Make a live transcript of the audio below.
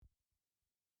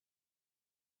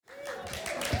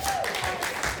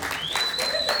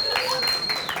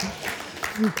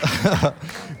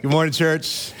Good morning,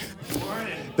 church. Good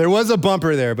morning. There was a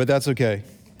bumper there, but that's okay.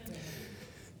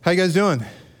 How you guys doing?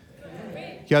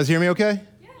 You guys hear me okay?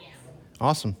 Yes.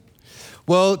 Awesome.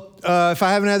 Well, if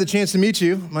I haven't had the chance to meet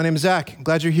you, my name is Zach. I'm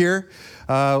glad you're here.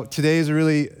 Today is a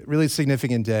really, really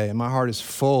significant day, and my heart is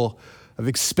full of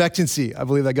expectancy. I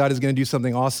believe that God is going to do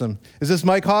something awesome. Is this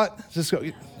mic hot?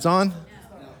 It's on?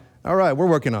 All right, we're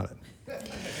working on it.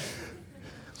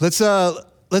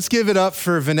 Let's give it up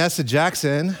for Vanessa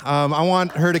Jackson. I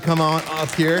want her to come on up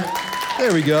here.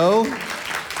 There we go.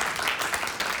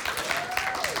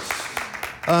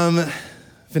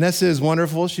 Vanessa is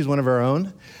wonderful. She's one of our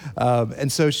own.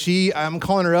 And so I'm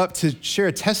calling her up to share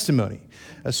a testimony,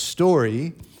 a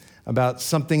story about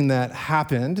something that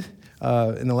happened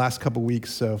in the last couple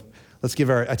weeks. So let's give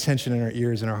our attention and our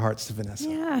ears and our hearts to Vanessa.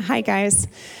 Yeah, hi guys.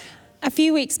 A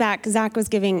few weeks back, Zach was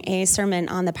giving a sermon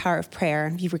on the power of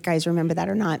prayer. If you guys remember that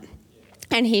or not.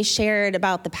 And he shared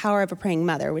about the power of a praying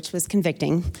mother, which was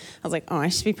convicting. I was like, oh, I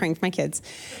should be praying for my kids.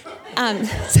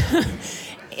 So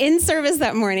in service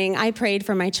that morning, I prayed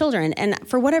for my children. And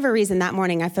for whatever reason, that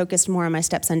morning, I focused more on my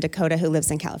stepson, Dakota, who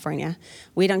lives in California.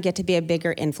 We don't get to be a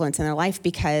bigger influence in their life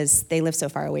because they live so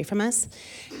far away from us.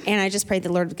 And I just prayed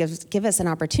the Lord would give us an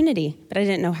opportunity, but I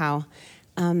didn't know how.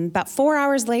 About 4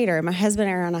 hours later, my husband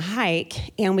and I are on a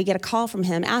hike, and we get a call from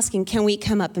him asking, can we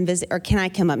come up and visit, or can I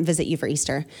come up and visit you for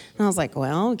Easter? And I was like,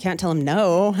 well, we can't tell him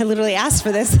no. I literally asked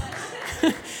for this.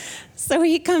 So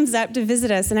he comes up to visit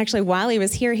us, and actually while he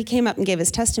was here, he came up and gave his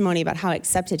testimony about how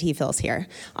accepted he feels here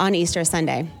on Easter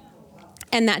Sunday.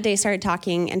 And that day started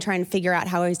talking and trying to figure out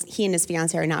how he and his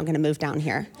fiancée are now going to move down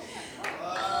here.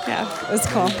 Yeah, it was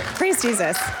cool. Praise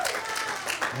Jesus.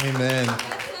 Amen.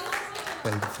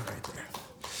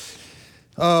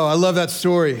 Oh, I love that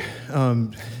story.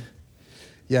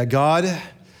 God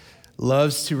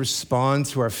loves to respond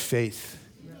to our faith.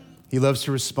 He loves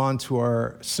to respond to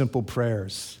our simple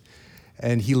prayers.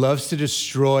 And he loves to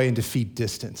destroy and defeat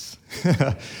distance.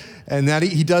 And that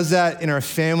he does that in our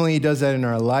family. He does that in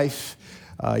our life.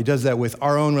 He does that with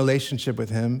our own relationship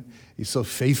with him. He's so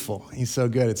faithful. He's so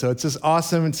good. So it's just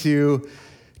awesome to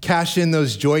cash in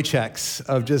those joy checks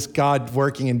of just God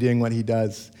working and doing what he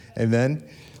does. Amen.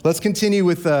 Let's continue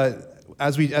with,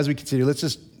 as we continue, let's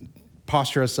just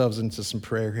posture ourselves into some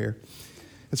prayer here.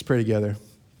 Let's pray together.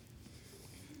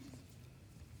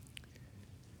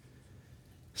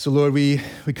 So Lord, we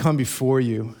come before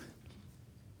you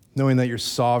knowing that you're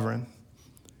sovereign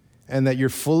and that you're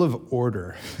full of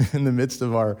order in the midst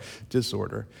of our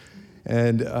disorder.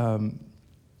 And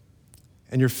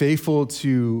you're faithful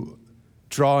to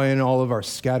draw in all of our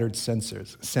scattered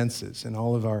senses and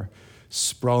all of our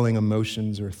sprawling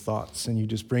emotions or thoughts, and you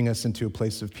just bring us into a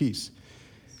place of peace.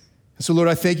 And so, Lord,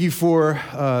 I thank you for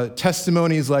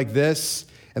testimonies like this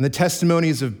and the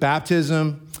testimonies of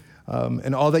baptism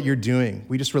and all that you're doing.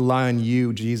 We just rely on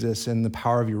you, Jesus, and the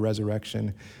power of your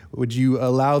resurrection. Would you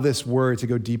allow this word to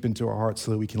go deep into our hearts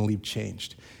so that we can leave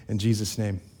changed? In Jesus'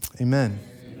 name, amen.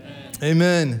 Amen.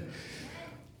 Amen.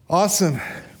 Awesome.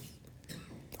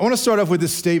 I want to start off with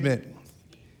this statement.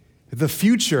 The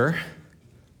future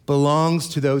belongs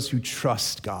to those who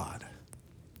trust God.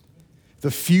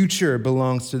 The future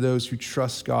belongs to those who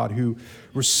trust God, who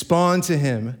respond to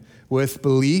him with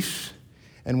belief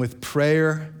and with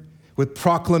prayer, with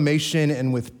proclamation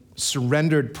and with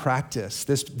surrendered practice.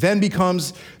 This then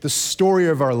becomes the story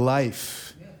of our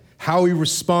life, how we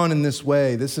respond in this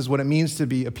way. This is what it means to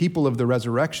be a people of the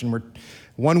resurrection. We're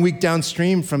 1 week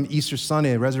downstream from Easter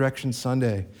Sunday, Resurrection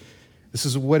Sunday. This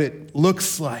is what it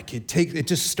looks like. It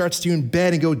just starts to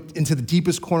embed and go into the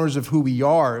deepest corners of who we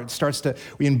are.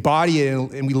 We embody it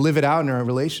and we live it out in our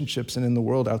relationships and in the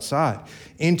world outside.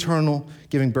 Internal,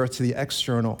 giving birth to the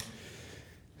external.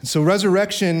 And so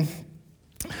resurrection,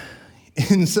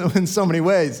 in so many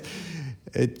ways,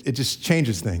 it just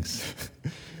changes things.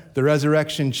 The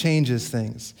resurrection changes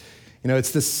things. You know,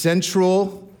 it's the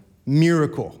central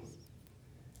miracle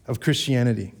of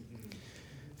Christianity.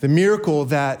 The miracle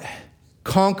that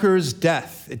conquers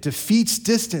death. It defeats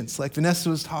distance, like Vanessa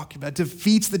was talking about.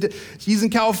 She's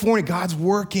in California. God's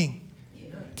working.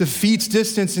 Defeats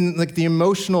distance and like the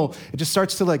emotional. It just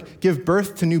starts to like give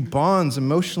birth to new bonds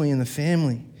emotionally in the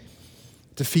family.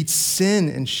 Defeats sin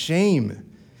and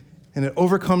shame, and it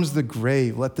overcomes the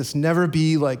grave. Let this never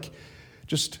be like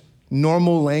just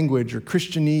normal language or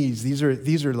Christianese.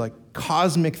 These are like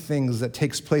cosmic things that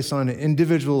takes place on an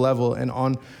individual level and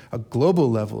on a global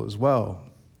level as well.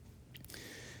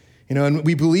 You know, and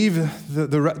we believe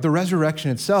the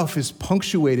resurrection itself is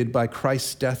punctuated by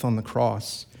Christ's death on the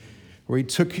cross, where he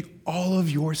took all of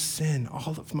your sin,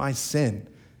 all of my sin,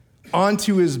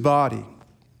 onto his body,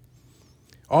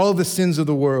 all of the sins of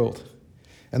the world.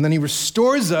 And then he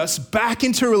restores us back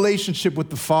into relationship with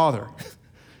the Father.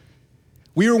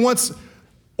 We were once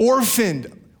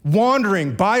orphaned,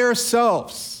 wandering by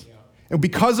ourselves. And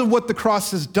because of what the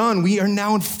cross has done, we are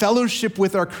now in fellowship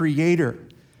with our Creator.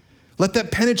 Let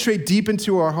that penetrate deep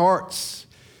into our hearts.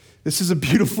 This is a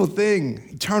beautiful thing,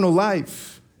 eternal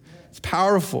life. It's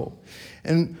powerful.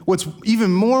 And what's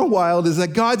even more wild is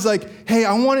that God's like, hey,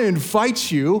 I want to invite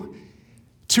you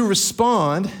to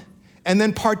respond and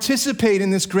then participate in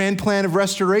this grand plan of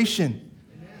restoration.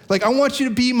 Like, I want you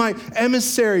to be my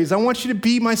emissaries. I want you to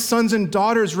be my sons and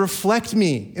daughters. Reflect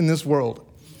me in this world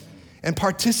and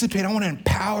participate. I want to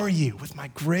empower you with my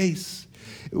grace,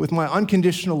 with my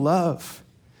unconditional love,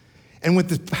 and with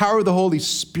the power of the Holy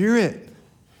Spirit.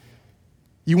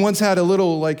 You once had a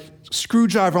little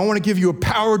screwdriver. I want to give you a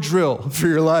power drill for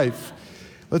your life.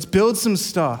 Let's build some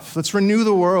stuff. Let's renew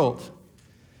the world.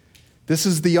 This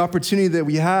is the opportunity that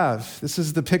we have. This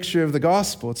is the picture of the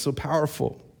gospel. It's so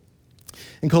powerful.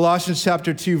 In Colossians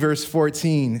chapter 2, verse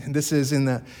 14, and this is in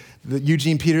the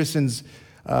Eugene Peterson's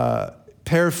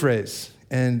paraphrase.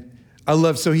 And I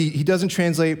love, so he doesn't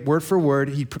translate word for word.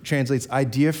 He translates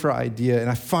idea for idea. And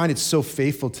I find it so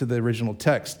faithful to the original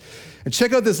text. And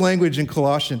check out this language in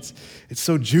Colossians. It's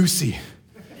so juicy.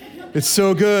 It's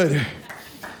so good.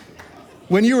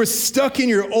 When you were stuck in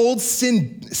your old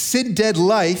sin-dead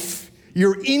life,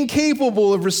 you're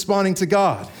incapable of responding to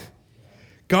God.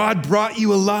 God brought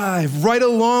you alive right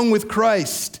along with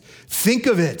Christ. Think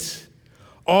of it.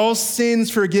 All sins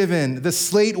forgiven, the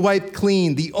slate wiped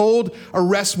clean, the old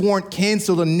arrest warrant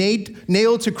canceled and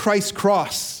nailed to Christ's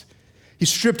cross. He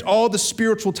stripped all the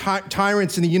spiritual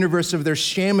tyrants in the universe of their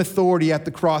sham authority at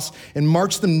the cross and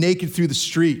marched them naked through the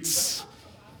streets.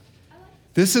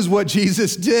 This is what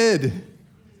Jesus did.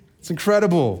 It's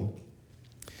incredible.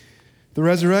 The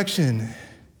resurrection,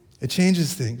 it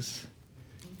changes things.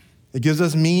 It gives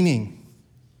us meaning.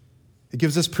 It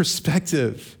gives us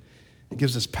perspective. It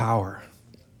gives us power.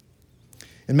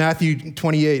 In Matthew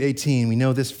 28:18, we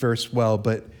know this verse well,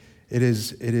 but it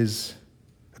is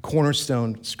a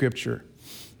cornerstone scripture.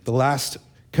 The last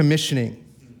commissioning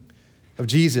of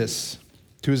Jesus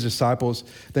to his disciples.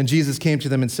 Then Jesus came to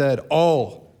them and said,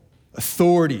 all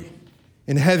authority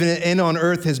in heaven and on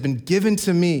earth has been given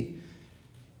to me.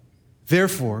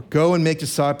 Therefore, go and make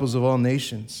disciples of all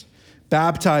nations,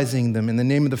 baptizing them in the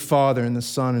name of the Father and the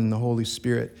Son and the Holy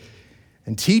Spirit,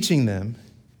 and teaching them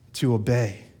to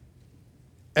obey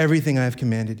everything I have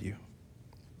commanded you.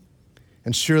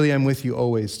 And surely I'm with you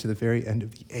always to the very end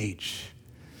of the age.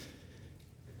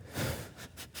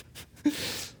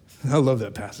 I love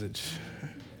that passage.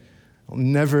 I'll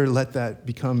never let that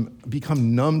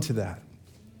become numb to that.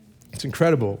 It's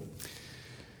incredible.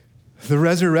 The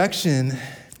resurrection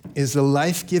is the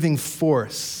life-giving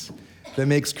force that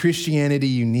makes Christianity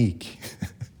unique.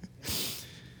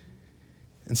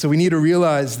 And so we need to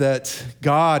realize that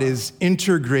God is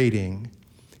integrating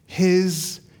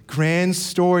his grand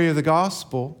story of the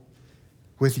gospel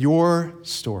with your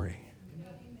story.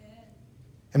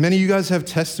 And many of you guys have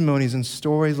testimonies and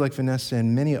stories like Vanessa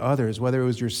and many others, whether it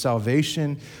was your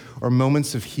salvation or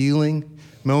moments of healing,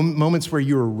 moments where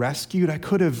you were rescued. I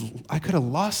could have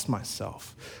lost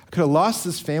myself. I could have lost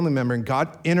this family member, and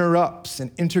God interrupts and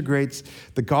integrates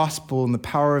the gospel and the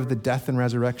power of the death and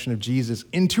resurrection of Jesus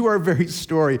into our very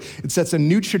story. It sets a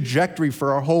new trajectory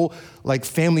for our whole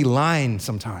family line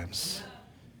sometimes.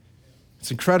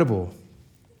 It's incredible.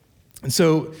 And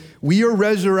so we are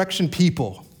resurrection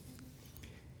people.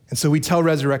 And so we tell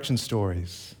resurrection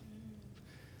stories.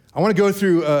 I want to go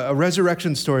through a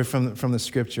resurrection story from the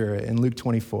scripture in Luke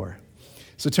 24.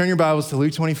 So turn your Bibles to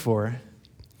Luke 24.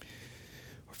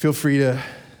 Feel free to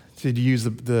use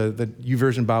the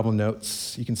YouVersion Bible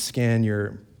notes. You can scan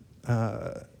your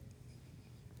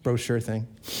brochure thing.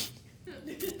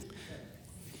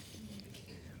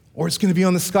 Or it's going to be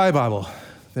on the Sky Bible.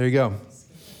 There you go.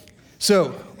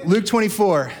 So Luke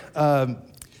 24,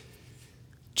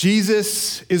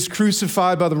 Jesus is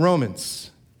crucified by the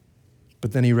Romans,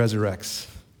 but then he resurrects.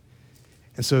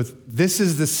 And so this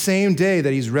is the same day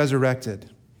that he's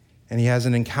resurrected, and he has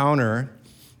an encounter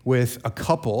with a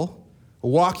couple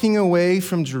walking away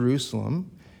from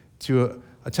Jerusalem to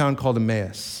a town called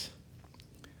Emmaus.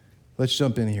 Let's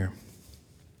jump in here.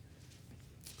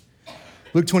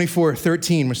 Luke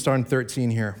 24:13, we're starting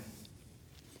 13 here.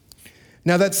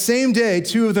 Now that same day,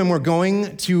 two of them were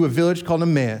going to a village called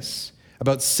Emmaus,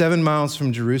 about 7 miles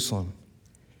from Jerusalem.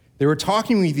 They were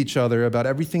talking with each other about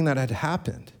everything that had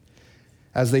happened.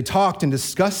 As they talked and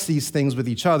discussed these things with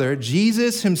each other,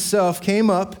 Jesus himself came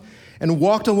up and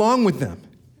walked along with them,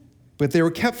 but they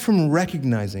were kept from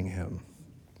recognizing him.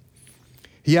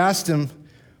 He asked him,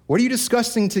 "What are you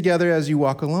discussing together as you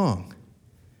walk along?"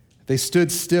 They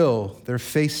stood still, their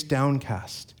face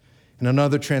downcast. In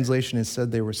another translation, it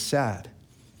said they were sad.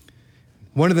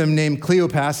 One of them, named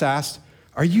Cleopas, asked,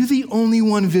 "Are you the only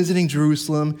one visiting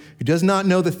Jerusalem who does not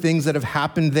know the things that have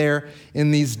happened there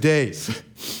in these days?"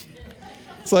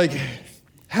 It's like,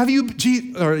 have you,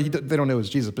 or they don't know it's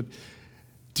Jesus, but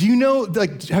do you know,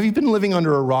 like, have you been living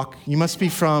under a rock? You must be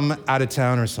from out of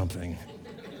town or something.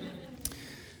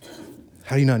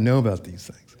 How do you not know about these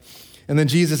things? And then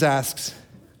Jesus asks,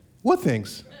 "What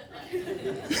things?"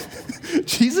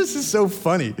 Jesus is so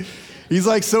funny. He's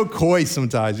like so coy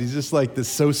sometimes. He's just like this,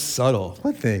 so subtle.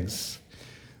 What things?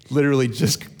 Literally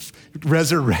just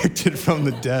resurrected from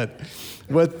the dead.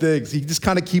 What things? He just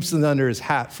kind of keeps it under his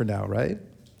hat for now, right?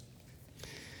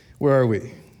 Where are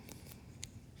we?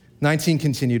 19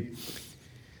 continued.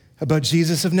 "About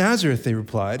Jesus of Nazareth," they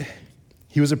replied.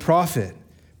 "He was a prophet,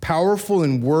 powerful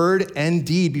in word and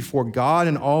deed before God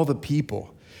and all the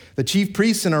people. The chief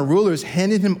priests and our rulers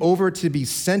handed him over to be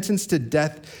sentenced to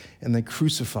death, and they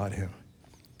crucified him.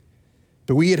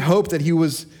 But we had hoped that he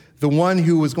was the one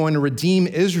who was going to redeem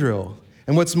Israel.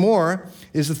 And what's more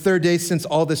is the third day since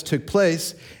all this took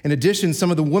place. In addition, some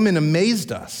of the women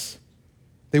amazed us.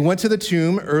 They went to the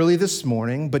tomb early this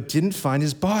morning, but didn't find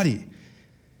his body.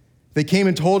 They came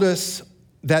and told us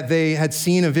that they had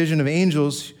seen a vision of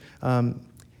angels and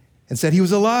said he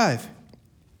was alive.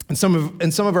 And some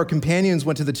of our companions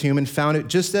went to the tomb and found it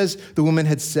just as the woman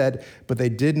had said, but they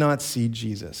did not see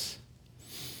Jesus."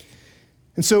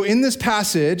 And so in this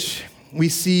passage,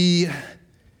 we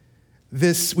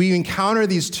encounter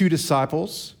these two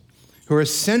disciples who are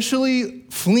essentially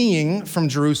fleeing from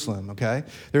Jerusalem, okay?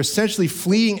 They're essentially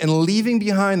fleeing and leaving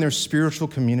behind their spiritual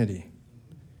community.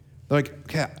 They're like,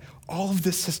 okay, all of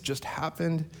this has just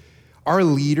happened. Our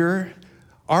leader,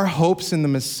 our hopes in the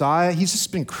Messiah, he's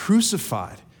just been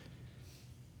crucified.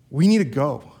 We need to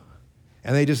go.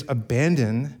 And they just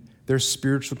abandon their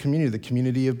spiritual community, the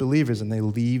community of believers, and they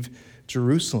leave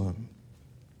Jerusalem.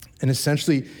 And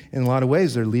essentially, in a lot of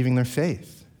ways, they're leaving their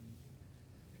faith.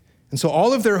 And so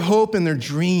all of their hope and their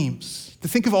dreams, to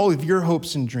think of all of your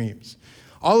hopes and dreams,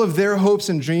 all of their hopes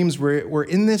and dreams were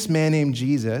in this man named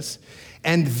Jesus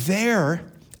and their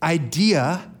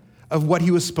idea of what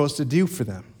he was supposed to do for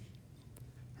them,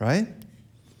 right?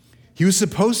 He was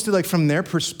supposed to, like, from their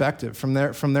perspective, from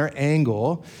their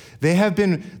angle, they have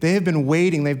been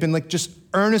waiting. They've been like just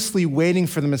earnestly waiting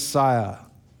for the Messiah.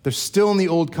 They're still in the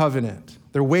old covenant.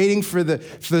 They're waiting for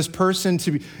this person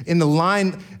to be in the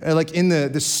line, like in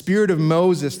the spirit of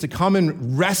Moses, to come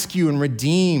and rescue and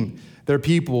redeem their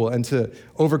people and to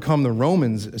overcome the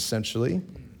Romans, essentially.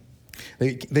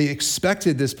 They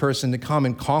expected this person to come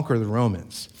and conquer the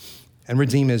Romans and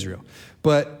redeem Israel.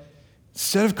 But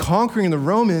instead of conquering the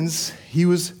Romans, he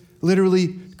was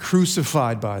literally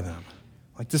crucified by them.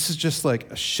 Like, this is just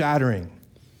like a shattering.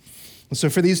 And so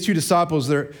for these two disciples,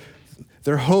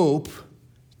 their hope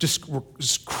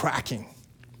just cracking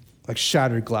like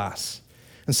shattered glass.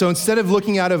 And so instead of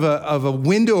looking out of a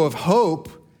window of hope,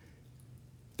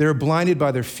 they were blinded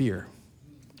by their fear.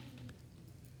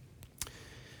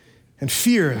 And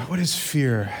fear, what is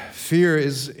fear? Fear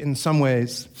is, in some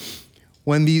ways,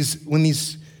 when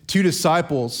these two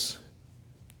disciples,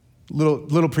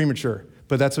 little premature,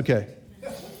 but that's okay.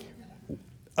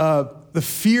 The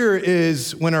fear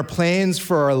is when our plans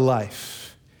for our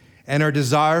life and our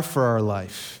desire for our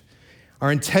life,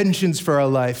 our intentions for our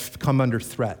life come under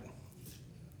threat,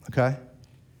 okay?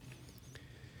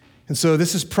 And so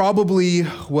this is probably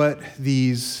what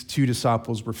these two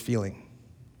disciples were feeling.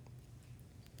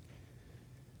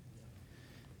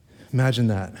 Imagine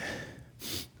that.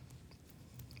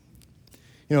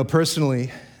 You know,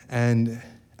 personally and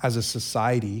as a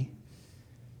society,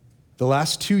 the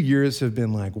last 2 years have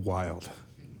been like wild.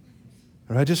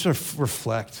 And I just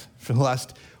reflect for the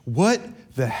last, what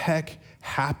the heck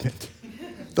happened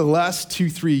the last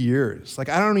 2-3 years? Like,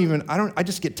 I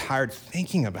just get tired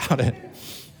thinking about it,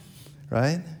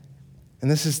 right? And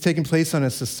this is taking place on a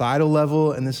societal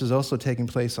level, and this is also taking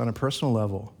place on a personal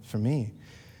level for me,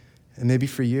 and maybe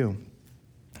for you.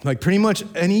 Like, pretty much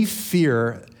any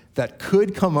fear that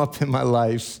could come up in my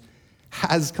life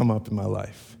has come up in my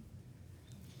life.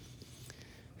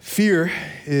 Fear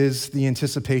is the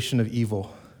anticipation of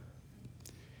evil.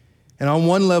 And on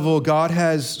one level, God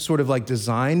has sort of like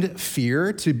designed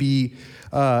fear to be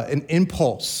an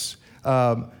impulse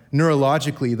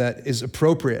neurologically that is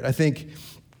appropriate. I think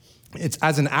it's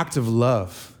as an act of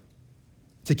love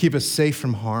to keep us safe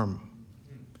from harm,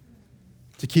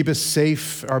 to keep us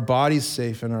safe, our bodies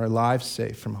safe, and our lives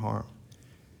safe from harm.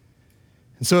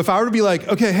 And so if I were to be like,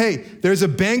 okay, hey, there's a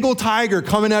Bengal tiger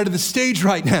coming out of the stage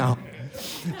right now,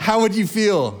 how would you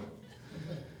feel?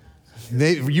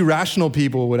 You rational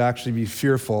people would actually be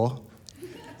fearful.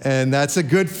 And that's a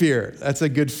good fear. That's a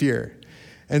good fear.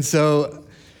 And so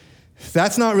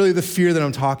that's not really the fear that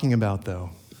I'm talking about,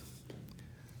 though.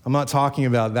 I'm not talking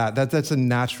about that. That's a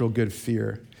natural good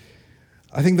fear.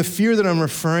 I think the fear that I'm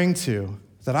referring to,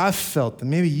 that I've felt, that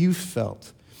maybe you've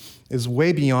felt, is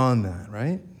way beyond that,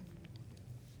 right?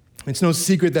 It's no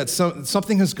secret that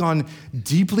something has gone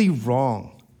deeply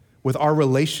wrong with our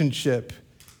relationship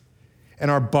and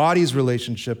our body's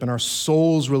relationship and our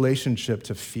soul's relationship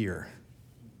to fear.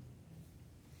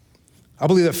 I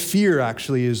believe that fear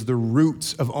actually is the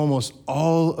root of almost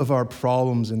all of our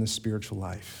problems in the spiritual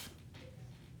life.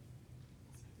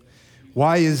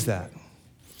 Why is that?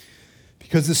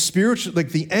 Because the spiritual, like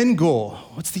the end goal,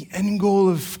 what's the end goal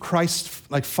of Christ,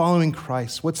 like following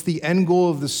Christ? What's the end goal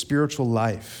of the spiritual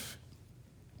life?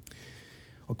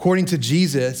 According to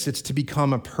Jesus, it's to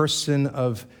become a person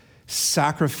of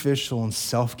sacrificial and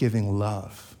self-giving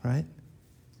love, right?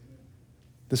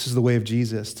 This is the way of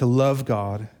Jesus, to love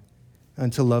God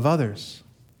and to love others,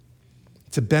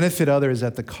 to benefit others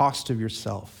at the cost of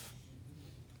yourself,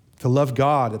 to love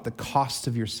God at the cost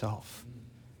of yourself.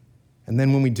 And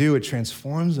then when we do, it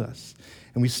transforms us,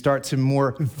 and we start to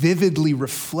more vividly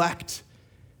reflect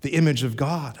the image of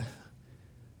God.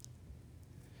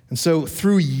 And so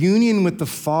through union with the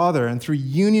Father and through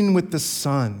union with the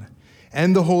Son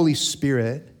and the Holy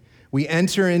Spirit, we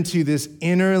enter into this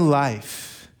inner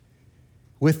life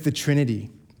with the Trinity.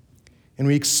 And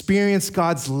we experience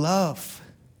God's love.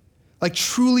 Like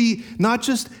truly, not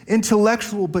just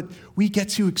intellectual, but we get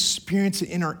to experience it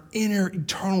in our inner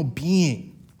eternal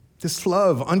being. This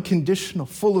love, unconditional,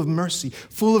 full of mercy,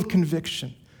 full of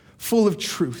conviction, full of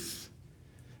truth,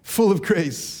 full of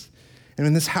grace. And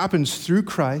when this happens through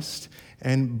Christ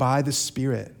and by the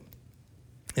Spirit,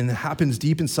 and it happens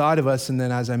deep inside of us, and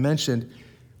then as I mentioned,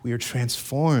 we are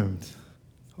transformed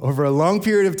over a long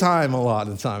period of time, a lot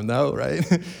of the time, though, right?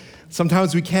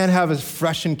 Sometimes we can have a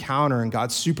fresh encounter and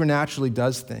God supernaturally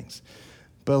does things.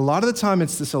 But a lot of the time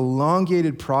it's this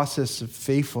elongated process of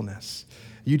faithfulness.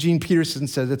 Eugene Peterson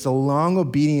says it's a long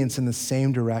obedience in the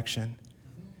same direction.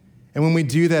 And when we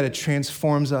do that, it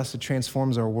transforms us, it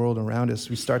transforms our world around us.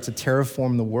 We start to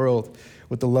terraform the world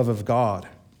with the love of God.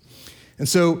 And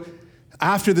so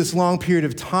after this long period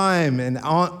of time and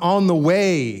on the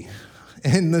way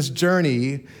in this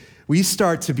journey, we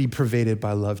start to be pervaded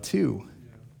by love too.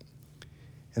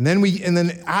 And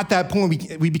then at that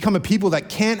point, we become a people that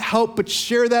can't help but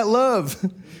share that love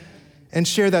and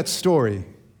share that story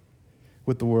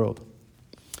with the world.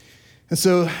 And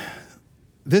so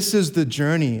this is the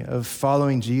journey of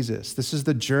following Jesus. This is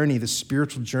the journey, the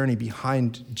spiritual journey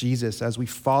behind Jesus as we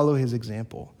follow his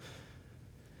example.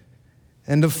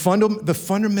 And the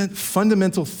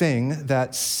fundamental thing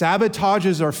that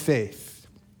sabotages our faith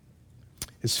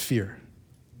is fear.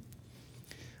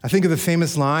 I think of the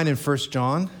famous line in 1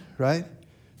 John, right?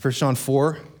 1 John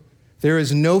 4, there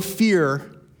is no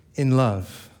fear in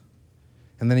love.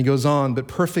 And then he goes on, but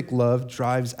perfect love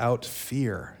drives out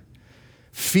fear.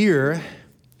 Fear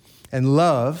and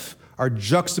love are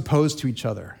juxtaposed to each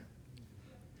other.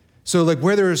 So like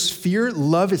where there is fear,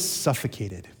 love is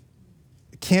suffocated.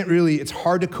 It's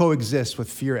hard to coexist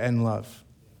with fear and love.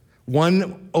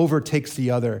 One overtakes the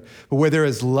other. But where there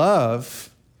is love,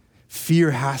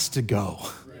 fear has to go.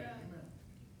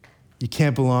 You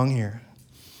can't belong here.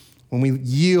 When we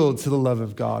yield to the love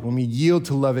of God, when we yield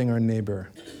to loving our neighbor,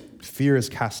 fear is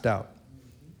cast out.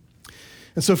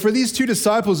 And so for these two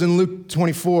disciples in Luke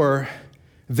 24,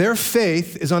 their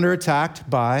faith is under attack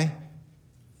by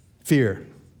fear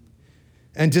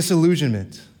and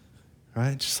disillusionment,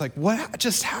 right? Just like, what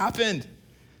just happened?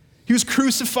 He was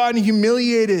crucified and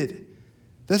humiliated.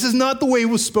 This is not the way it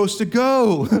was supposed to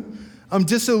go. I'm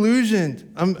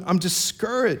disillusioned. I'm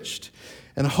discouraged.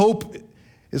 And hope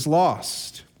is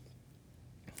lost.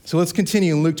 So let's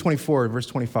continue in Luke 24, verse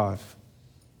 25.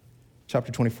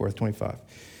 Chapter 24, 25.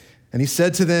 And he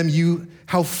said to them,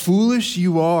 how foolish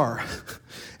you are,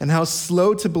 and how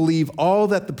slow to believe all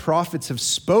that the prophets have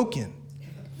spoken.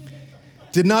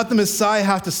 Did not the Messiah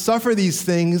have to suffer these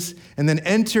things and then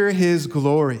enter his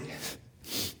glory?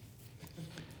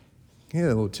 Get a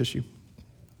little tissue.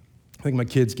 I think my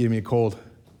kids gave me a cold.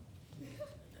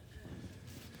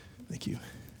 Thank you.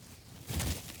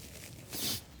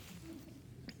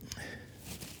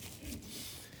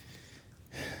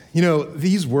 You know,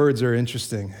 these words are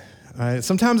interesting. Right?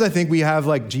 Sometimes I think we have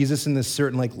like Jesus in this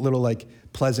certain like little like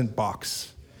pleasant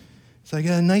box. It's like,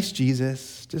 nice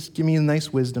Jesus, just give me a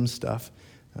nice wisdom stuff.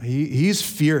 He's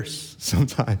fierce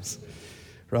sometimes,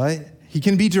 right? He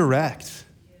can be direct.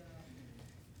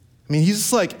 I mean, he's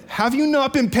just like, have you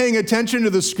not been paying attention to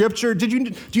the scripture?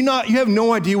 You have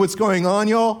no idea what's going on,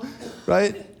 y'all,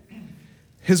 right?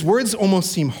 His words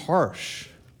almost seem harsh,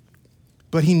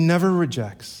 but he never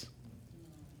rejects.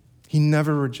 He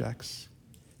never rejects.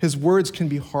 His words can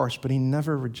be harsh, but he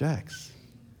never rejects.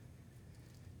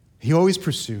 He always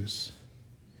pursues,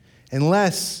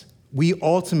 unless we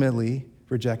ultimately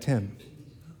reject him.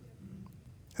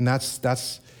 And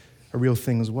that's a real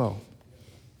thing as well.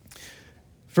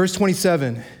 Verse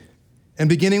 27, and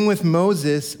beginning with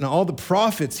Moses and all the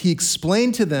prophets, he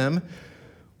explained to them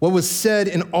what was said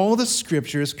in all the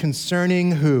scriptures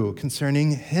concerning who?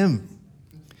 Concerning him.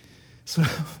 So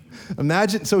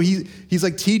imagine, so he's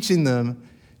like teaching them,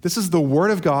 this is the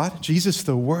word of God, Jesus,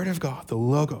 the word of God, the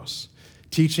Logos,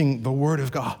 teaching the word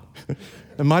of God.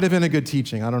 It might have been a good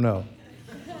teaching, I don't know,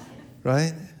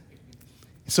 right?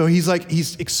 So he's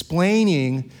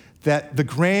explaining that the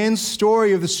grand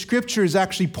story of the scripture is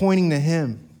actually pointing to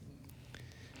him. It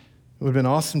would have been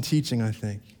awesome teaching, I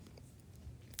think.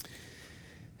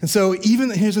 And so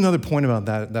here's another point about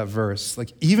that verse.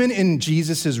 Like even in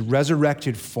Jesus'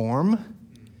 resurrected form,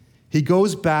 he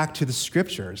goes back to the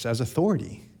scriptures as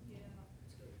authority,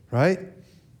 right?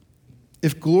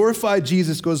 If glorified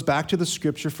Jesus goes back to the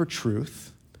scripture for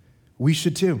truth, we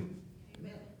should too.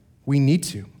 We need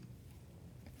to.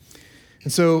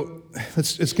 And so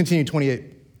let's continue 28.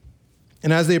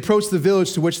 And as they approached the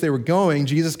village to which they were going,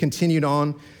 Jesus continued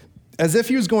on as if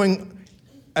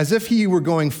he were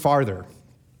going farther.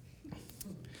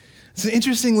 It's an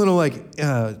interesting little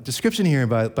description here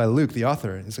by Luke, the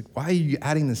author. It's like, why are you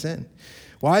adding this in?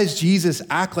 Why does Jesus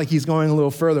act like he's going a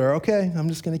little further? Okay, I'm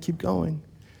just going to keep going.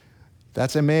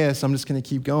 That's Emmaus. I'm just going to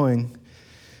keep going.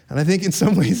 And I think in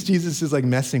some ways Jesus is like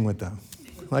messing with them.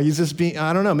 Like he's just being,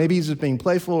 I don't know, maybe he's just being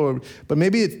playful, but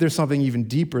maybe there's something even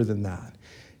deeper than that.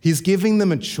 He's giving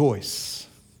them a choice.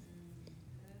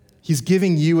 He's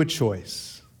giving you a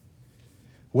choice,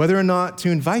 whether or not to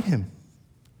invite him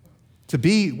to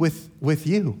be with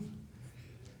you.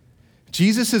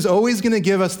 Jesus is always going to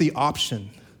give us the option,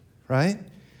 right?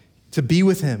 To be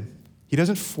with him. He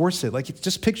doesn't force it. Like,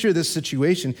 just picture this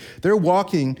situation. They're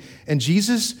walking, and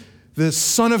Jesus, the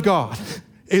Son of God,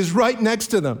 is right next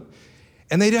to them.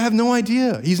 And they have no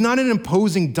idea. He's not an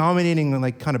imposing, dominating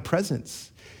kind of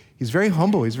presence. He's very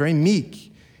humble. He's very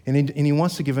meek. And he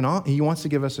wants to give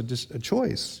us a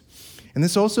choice. And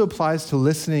this also applies to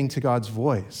listening to God's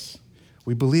voice.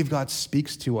 We believe God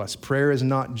speaks to us. Prayer is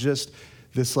not just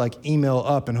this email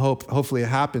up and hopefully it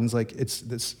happens. It's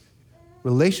this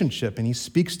relationship, and he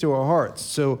speaks to our hearts.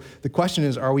 So the question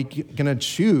is, are we going to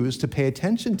choose to pay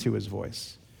attention to his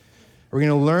voice? Are we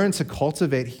going to learn to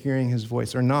cultivate hearing his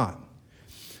voice or not?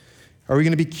 Are we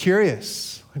going to be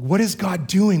curious? What is God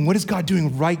doing? What is God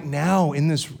doing right now in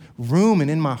this room and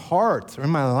in my heart or in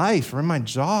my life or in my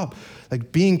job?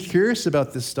 Being curious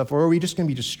about this stuff, or are we just going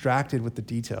to be distracted with the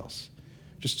details?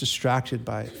 Just distracted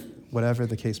by whatever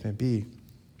the case may be.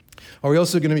 Are we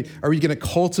going to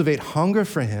cultivate hunger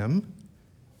for him?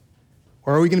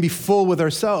 Or are we going to be full with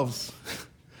ourselves?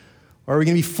 Or are we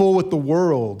going to be full with the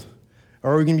world?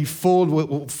 Or are we going to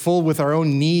be full with our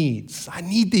own needs? I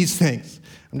need these things.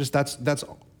 That's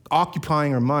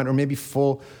occupying our mind, or maybe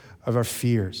full of our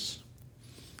fears.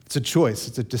 It's a choice.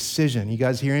 It's a decision. You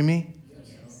guys hearing me?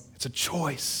 Yes. It's a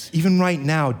choice. Even right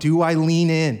now, do I lean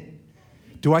in?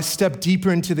 Do I step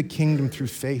deeper into the kingdom through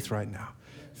faith right now,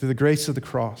 through the grace of the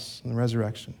cross and the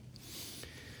resurrection?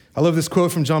 I love this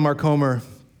quote from John Mark Comer.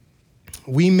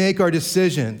 We make our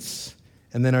decisions,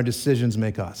 and then our decisions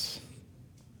make us.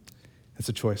 It's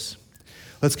a choice.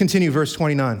 Let's continue, verse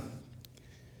 29.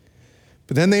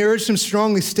 But then they urged him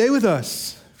strongly, stay with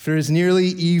us, for it is nearly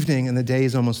evening and the day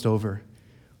is almost over.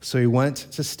 So he went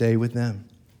to stay with them.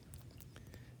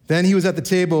 When he was at the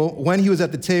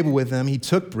table with them, he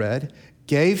took bread,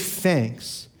 gave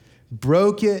thanks,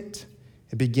 broke it,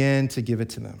 and began to give it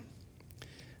to them.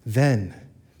 Then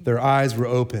their eyes were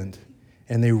opened,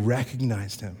 and they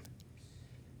recognized him.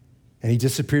 And he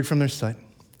disappeared from their sight.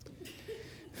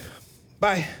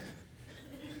 Bye.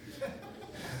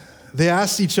 They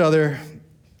asked each other,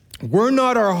 were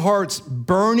not our hearts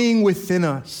burning within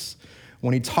us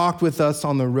when he talked with us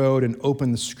on the road and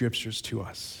opened the scriptures to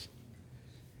us?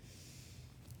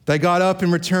 They got up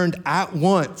and returned at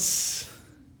once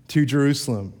to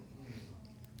Jerusalem.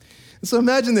 So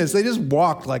imagine this. They just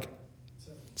walked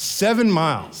 7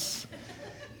 miles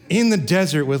in the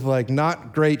desert with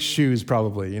not great shoes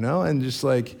probably, and just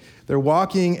they're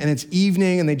walking and it's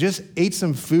evening and they just ate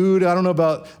some food. I don't know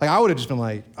about, like I would have just been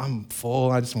like, I'm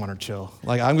full, I just want to chill.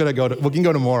 Like we can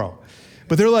go tomorrow.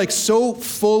 But they're like so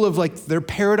full of like their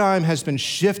paradigm has been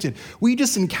shifted. We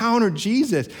just encountered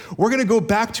Jesus. We're going to go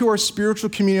back to our spiritual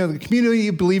community, the community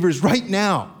of believers right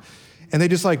now. And they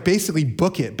just like basically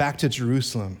book it back to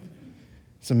Jerusalem.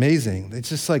 It's amazing. It's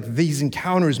just like these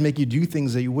encounters make you do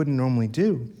things that you wouldn't normally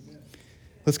do.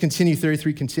 Let's continue,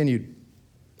 33 continued.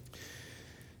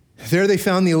 There they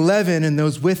found the 11 and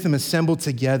those with them assembled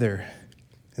together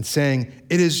and saying,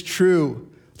 "It is true,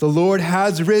 the Lord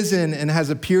has risen and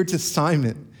has appeared to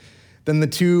Simon." Then the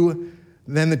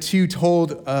two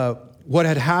told what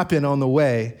had happened on the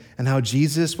way and how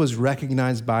Jesus was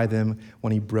recognized by them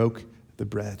when he broke the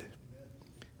bread.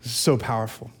 This is so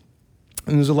powerful.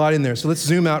 And there's a lot in there. So let's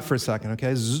zoom out for a second,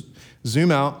 okay?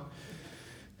 Zoom out.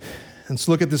 And let's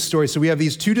look at this story. So we have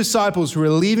these two disciples who are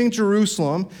leaving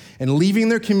Jerusalem and leaving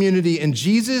their community, and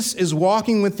Jesus is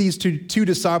walking with these two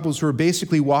disciples who are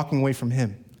basically walking away from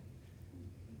him.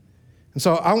 And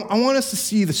so I want us to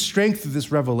see the strength of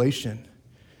this revelation.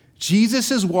 Jesus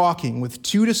is walking with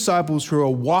two disciples who are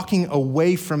walking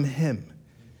away from him.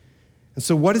 And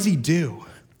so what does he do?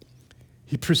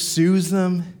 He pursues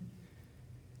them,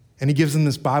 and he gives them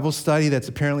this Bible study that's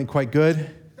apparently quite good.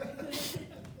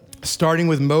 Starting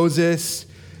with Moses,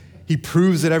 he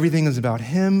proves that everything is about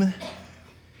him,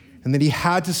 and that he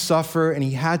had to suffer and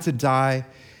he had to die,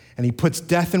 and he puts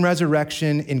death and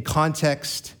resurrection in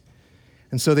context.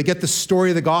 And so they get the story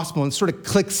of the gospel and it sort of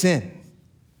clicks in,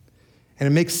 and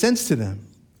it makes sense to them.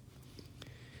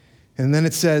 And then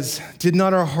it says, "Did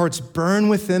not our hearts burn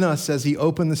within us as he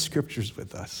opened the scriptures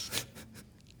with us?"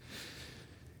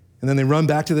 And then they run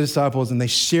back to the disciples and they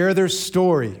share their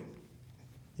story.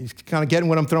 You're kind of getting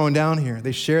what I'm throwing down here.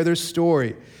 They share their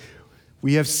story.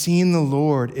 "We have seen the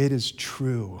Lord. It is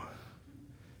true."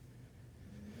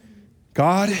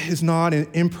 God is not an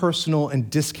impersonal and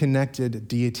disconnected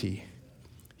deity.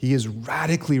 He is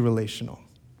radically relational,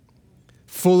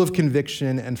 full of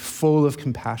conviction and full of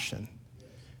compassion.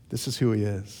 This is who he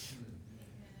is.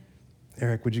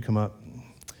 Eric, would you come up?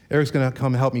 Eric's going to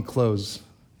come help me close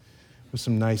with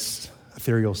some nice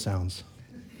ethereal sounds.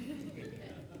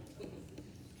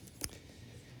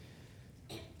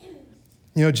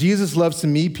 You know, Jesus loves to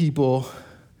meet people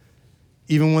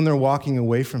even when they're walking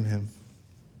away from him.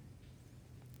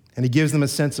 And he gives them a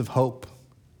sense of hope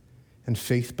and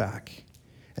faith back.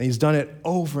 And he's done it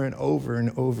over and over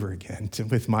and over again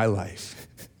with my life.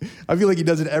 I feel like he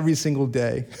does it every single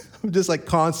day. I'm just like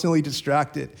constantly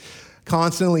distracted,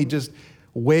 constantly just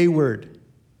wayward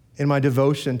in my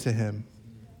devotion to him.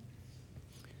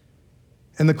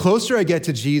 And the closer I get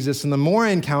to Jesus and the more I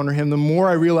encounter him, the more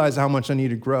I realize how much I need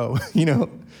to grow. You know,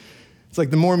 it's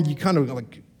like the more you kind of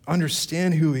like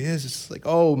understand who he is, it's like,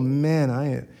 oh man,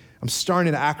 I'm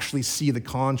starting to actually see the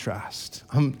contrast.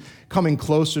 I'm coming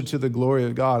closer to the glory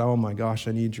of God. Oh my gosh,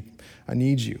 I need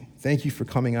you. Thank you for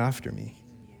coming after me.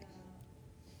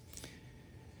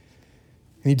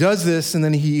 And he does this, and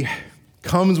then he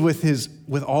comes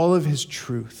with all of his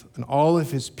truth and all of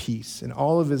his peace and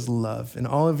all of his love and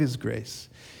all of his grace.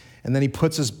 And then he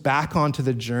puts us back onto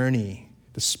the journey,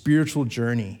 the spiritual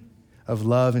journey of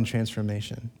love and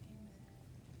transformation.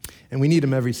 And we need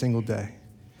him every single day.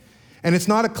 And it's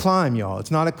not a climb, y'all. It's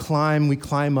not a climb. We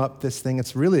climb up this thing.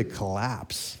 It's really a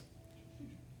collapse.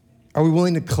 Are we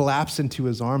willing to collapse into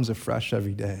his arms afresh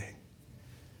every day?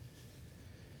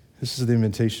 This is the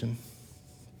invitation.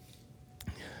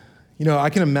 You know,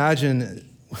 I can imagine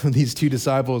these two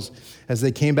disciples as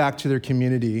they came back to their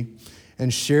community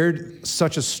and shared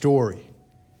such a story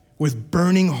with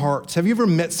burning hearts. Have you ever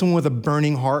met someone with a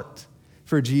burning heart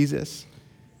for Jesus?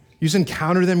 You just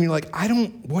encounter them and you're like,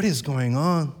 what is going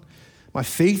on? My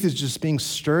faith is just being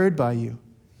stirred by you.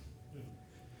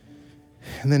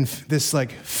 And then this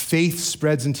like faith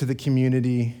spreads into the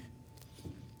community.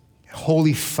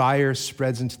 Holy fire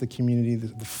spreads into the community,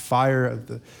 the fire of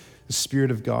the Spirit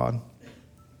of God.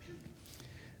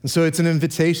 And so it's an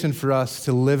invitation for us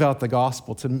to live out the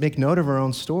gospel, to make note of our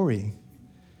own story,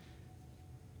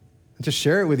 and to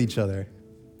share it with each other.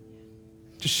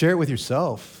 Just share it with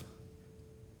yourself.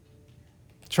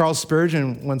 Charles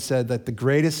Spurgeon once said that the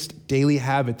greatest daily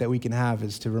habit that we can have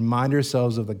is to remind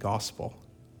ourselves of the gospel.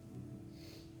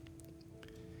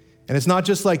 And it's not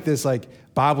just like this like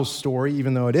Bible story,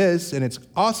 even though it is, and it's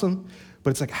awesome,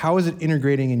 but it's like, how is it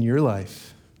integrating in your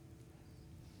life?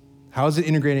 How is it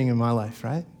integrating in my life,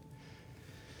 right?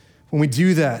 When we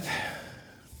do that,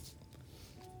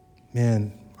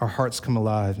 man, our hearts come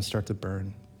alive and start to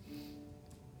burn.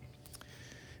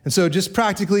 And so just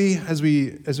practically, as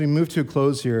we move to a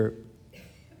close here,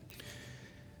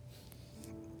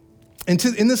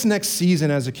 in this next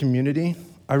season as a community,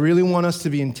 I really want us to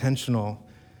be intentional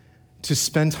to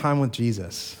spend time with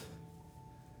Jesus.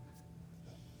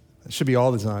 It should be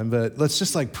all the time, but let's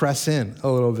just like press in a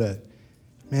little bit.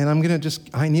 Man,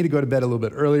 I need to go to bed a little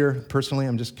bit earlier. Personally,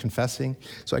 I'm just confessing,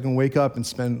 so I can wake up and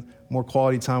spend more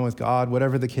quality time with God,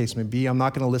 whatever the case may be. I'm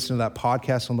not going to listen to that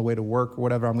podcast on the way to work or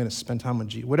whatever. I'm going to spend time with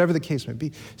Jesus. Whatever the case may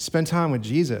be, spend time with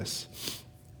Jesus.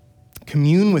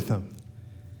 Commune with him.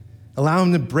 Allow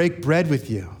him to break bread with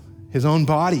you, his own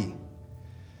body.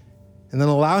 And then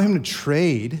allow him to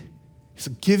trade. He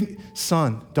said,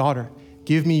 son, daughter,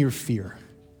 give me your fear.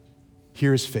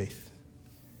 Here is faith.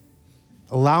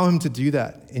 Allow him to do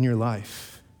that in your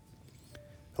life.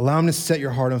 Allow him to set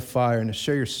your heart on fire and to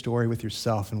share your story with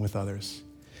yourself and with others.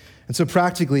 And so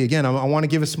practically, again, I want to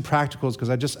give us some practicals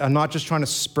because I'm not just trying to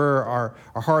spur our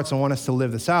hearts. I want us to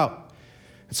live this out.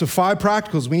 And so 5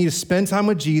 practicals. We need to spend time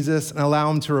with Jesus and allow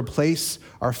him to replace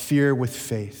our fear with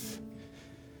faith.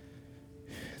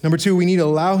 Number 2, we need to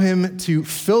allow him to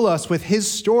fill us with his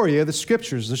story of the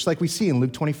scriptures, just like we see in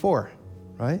Luke 24,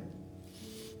 right?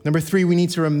 Number 3, we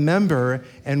need to remember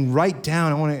and write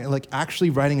down. I want to actually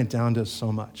writing it down does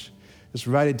so much. Just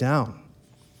write it down.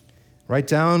 Write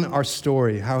down our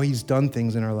story, how he's done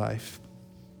things in our life.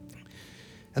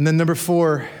 And then number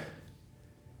 4,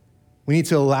 we need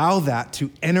to allow that to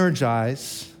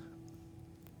energize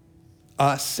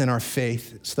us in our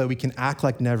faith so that we can act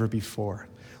like never before.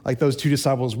 Like those 2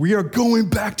 disciples, we are going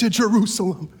back to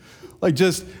Jerusalem. Like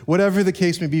just whatever the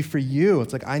case may be for you.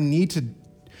 It's like, I need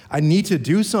to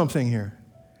do something here.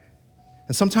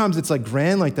 And sometimes it's like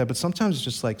grand like that, but sometimes it's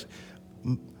just like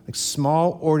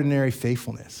small, ordinary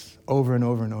faithfulness over and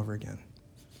over and over again.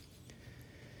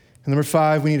 And number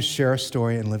 5, we need to share our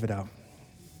story and live it out.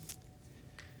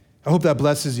 I hope that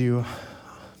blesses you.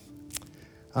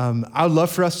 I would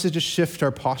love for us to just shift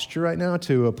our posture right now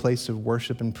to a place of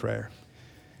worship and prayer.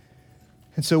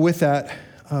 And so with that,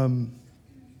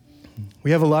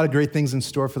 we have a lot of great things in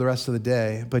store for the rest of the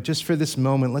day, but just for this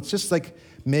moment, let's just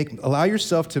allow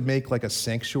yourself to make like a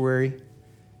sanctuary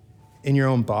in your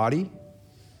own body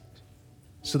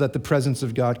so that the presence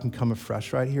of God can come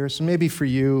afresh right here. So maybe for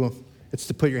you, it's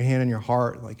to put your hand on your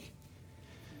heart, like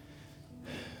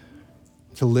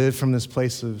to live from this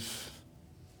place of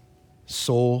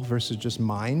soul versus just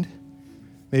mind.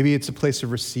 Maybe it's a place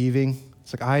of receiving.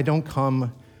 It's like, I don't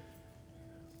come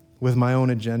with my own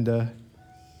agenda.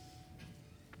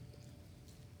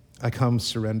 I come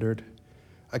surrendered.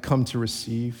 I come to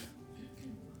receive.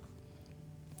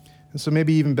 And so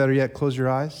maybe even better yet, close your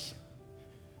eyes.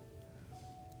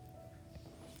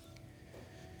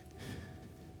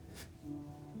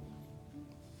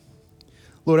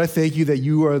 Lord, I thank you that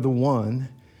you are the one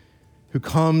who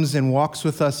comes and walks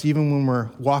with us even when we're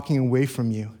walking away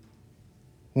from you,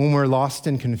 when we're lost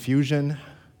in confusion,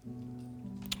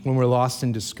 when we're lost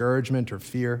in discouragement or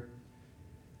fear,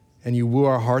 and you woo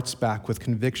our hearts back with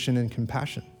conviction and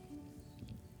compassion.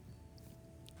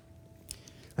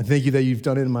 I thank you that you've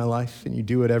done it in my life and you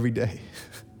do it every day.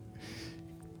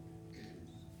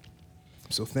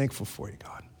 I'm so thankful for you,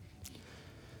 God.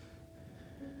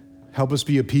 Help us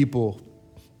be a people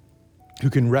who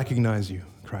can recognize you,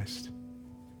 Christ,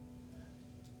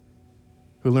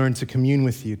 who learn to commune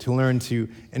with you, to learn to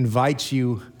invite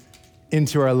you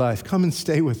into our life. Come and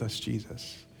stay with us,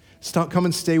 Jesus. Come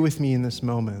and stay with me in this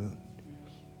moment.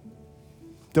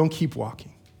 Don't keep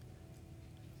walking.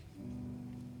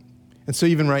 And so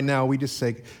even right now, we just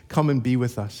say, come and be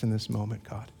with us in this moment,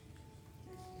 God.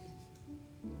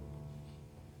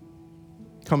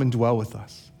 Come and dwell with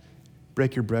us.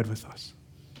 Break your bread with us.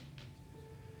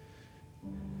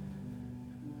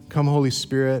 Come, Holy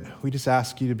Spirit, we just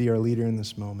ask you to be our leader in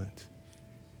this moment.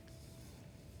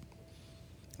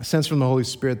 I sense from the Holy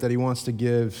Spirit that he wants to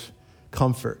give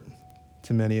comfort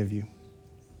to many of you.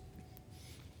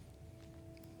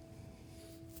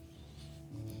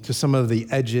 To some of the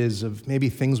edges of maybe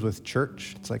things with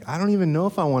church. It's like, I don't even know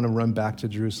if I want to run back to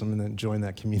Jerusalem and then join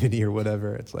that community or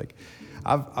whatever. It's like,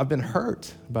 I've been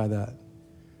hurt by that.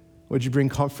 Would you bring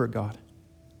comfort, God?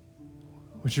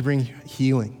 Would you bring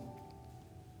healing?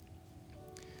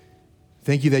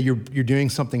 Thank you that you're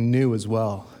doing something new as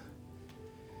well.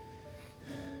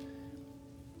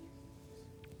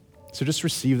 So just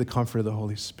receive the comfort of the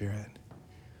Holy Spirit.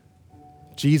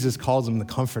 Jesus calls him the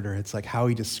Comforter. It's like how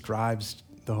he describes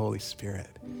the Holy Spirit.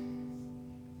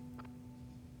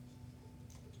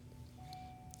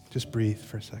 Just breathe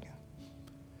for a second.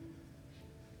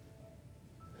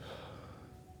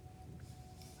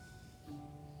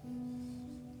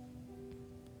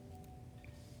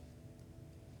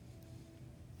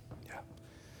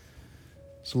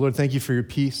 So Lord, thank you for your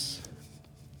peace.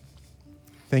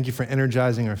 Thank you for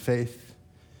energizing our faith.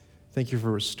 Thank you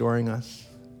for restoring us.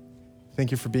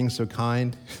 Thank you for being so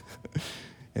kind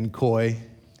and coy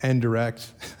and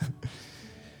direct.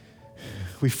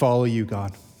 We follow you,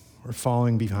 God. We're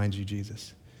following behind you,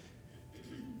 Jesus.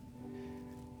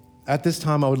 At this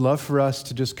time, I would love for us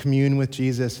to just commune with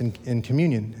Jesus in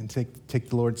communion and take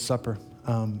the Lord's Supper,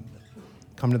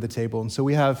 come to the table. And so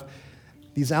we have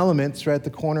these elements right at the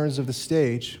corners of the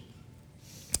stage.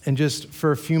 And just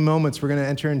for a few moments, we're going to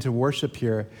enter into worship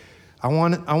here. I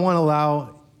want to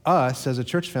allow us as a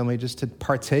church family just to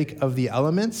partake of the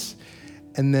elements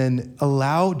and then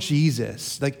allow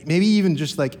Jesus, like maybe even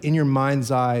just like in your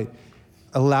mind's eye,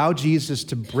 allow Jesus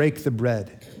to break the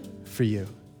bread for you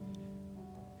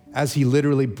as he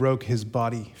literally broke his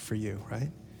body for you,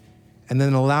 right? And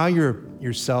then allow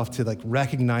yourself to like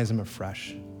recognize him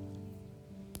afresh.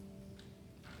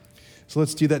 So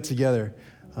let's do that together.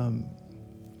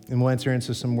 And we'll enter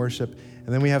into some worship. And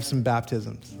then we have some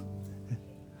baptisms.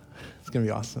 It's going to be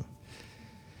awesome.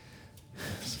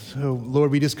 So,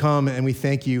 Lord, we just come and we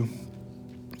thank you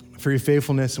for your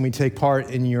faithfulness, and we take part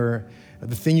in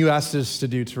the thing you asked us to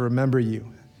do, to remember you.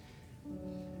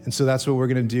 And so that's what we're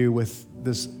going to do with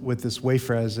this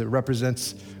wafer, as it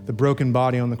represents the broken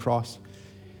body on the cross,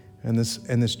 and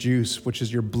this juice, which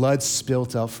is your blood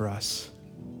spilt out for us.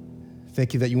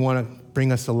 Thank you that you want to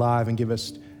bring us alive and give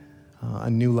us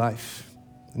a new life,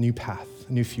 a new path,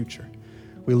 a new future.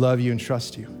 We love you and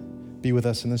trust you. Be with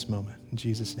us in this moment. In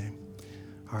Jesus' name.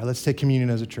 All right, let's take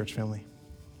communion as a church family.